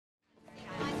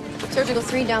Surgical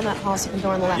 3 down that hall, second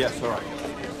door on the left. Yes, all right.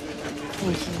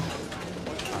 Thank you.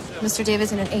 Mr.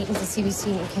 Davis in an 8 needs a CBC,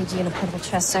 an EKG, and a portable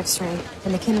chest X-ray.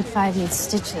 And the kid in 5 needs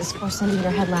stitches,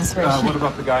 4-centimeter head laceration. What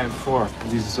about the guy in 4?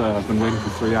 He's been waiting for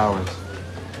 3 hours.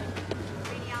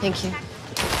 Thank you.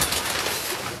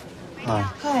 Hi.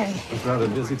 Hi. I was rather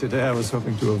busy today. I was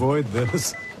hoping to avoid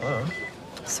this. Hello.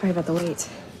 Sorry about the wait.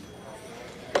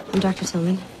 I'm Dr.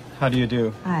 Tillman. How do you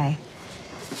do? Hi.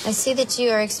 I see that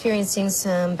you are experiencing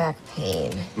some back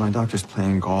pain. My doctor's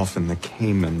playing golf in the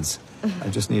Caymans. I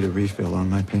just need a refill on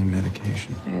my pain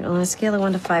medication. All right, well, on a scale of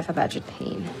 1 to 5, how about your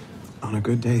pain? On a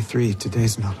good day, 3.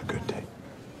 Today's not a good day.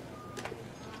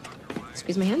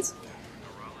 Squeeze my hands.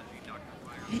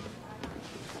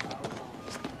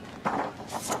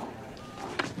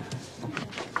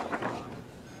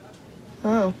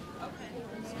 Oh.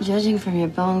 Judging from your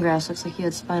bone grafts, looks like you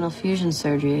had spinal fusion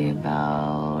surgery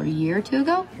about a year or 2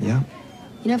 ago? Yeah.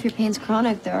 You know, if your pain's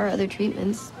chronic, there are other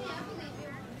treatments.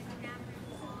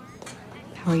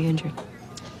 How are you injured?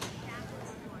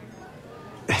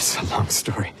 It's a long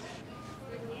story.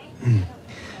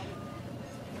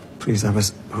 Please, I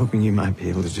was hoping you might be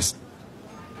able to just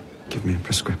give me a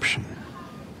prescription.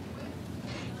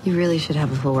 You really should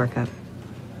have a full workup.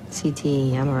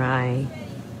 CT, MRI,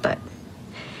 but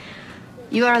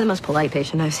you are the most polite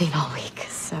patient I've seen all week,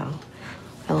 so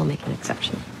I will make an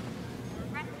exception.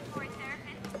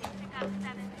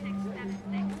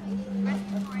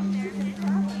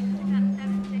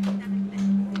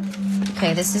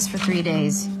 Okay, this is for 3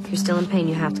 days. If you're still in pain,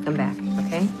 you have to come back,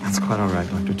 okay? That's quite all right,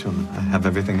 Dr. Tillman. I have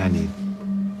everything I need.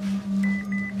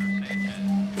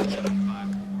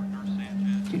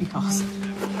 Duty calls.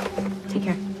 Take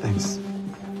care. Thanks.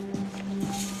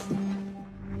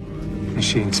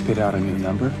 Machine spit out a new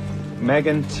number.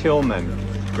 Megan Tillman.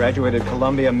 Graduated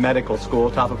Columbia Medical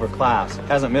School, top of her class.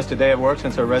 Hasn't missed a day of work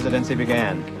since her residency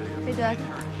began. Hey, Doug.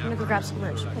 I'm gonna go grab some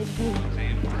lunch.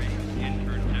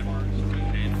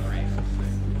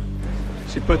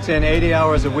 She puts in 80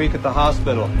 hours a week at the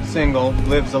hospital. Single,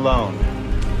 lives alone.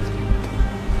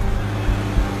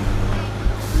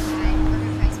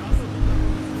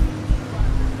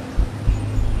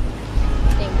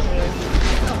 Thank you.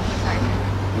 Oh, sorry.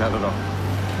 Not at all.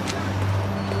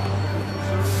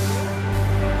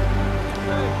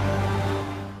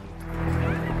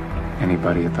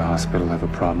 Anybody at the hospital have a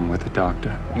problem with the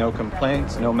doctor? No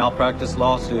complaints, no malpractice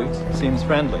lawsuits. Seems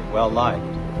friendly, well-liked.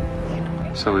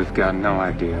 So we've got no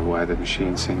idea why the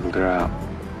machine singled her out.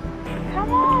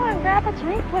 Come on, grab a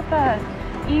drink with us.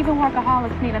 Even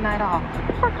workaholics need a night off.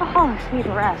 Workaholics need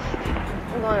rest.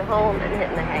 I'm going home and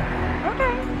hitting the hay.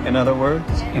 Okay. In other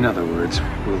words? In other words,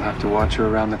 we'll have to watch her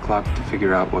around the clock to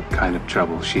figure out what kind of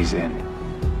trouble she's in.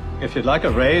 If you'd like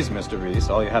a raise, Mr. Reese,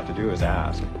 all you have to do is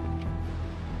ask.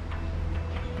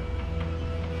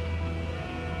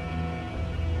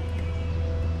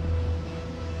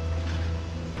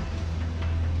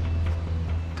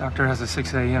 Doctor has a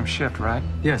 6 a.m. shift, right?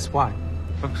 Yes, why?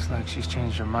 Looks like she's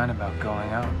changed her mind about going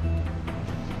out.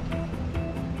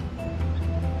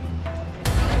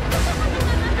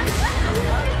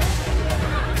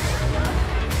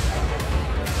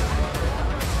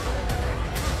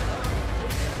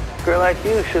 Girl like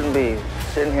you shouldn't be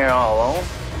sitting here all alone.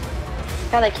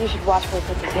 Guy like you should watch where he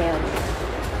puts his hands.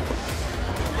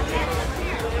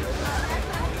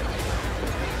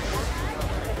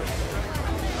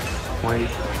 Wait.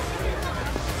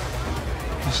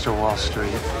 Mr. Wall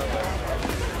Street.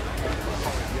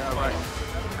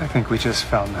 I think we just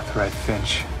found the thread,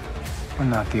 Finch. We're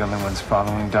not the only ones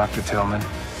following Dr. Tillman.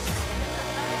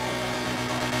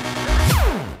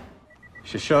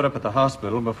 She showed up at the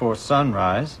hospital before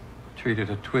sunrise. Treated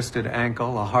a twisted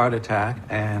ankle, a heart attack,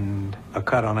 and a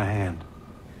cut on a hand.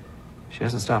 She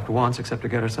hasn't stopped once except to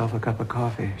get herself a cup of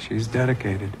coffee. She's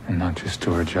dedicated. And not just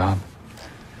to her job.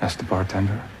 Ask the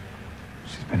bartender.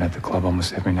 She's been at the club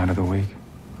almost every night of the week.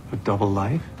 A double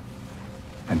life?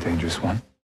 A dangerous one.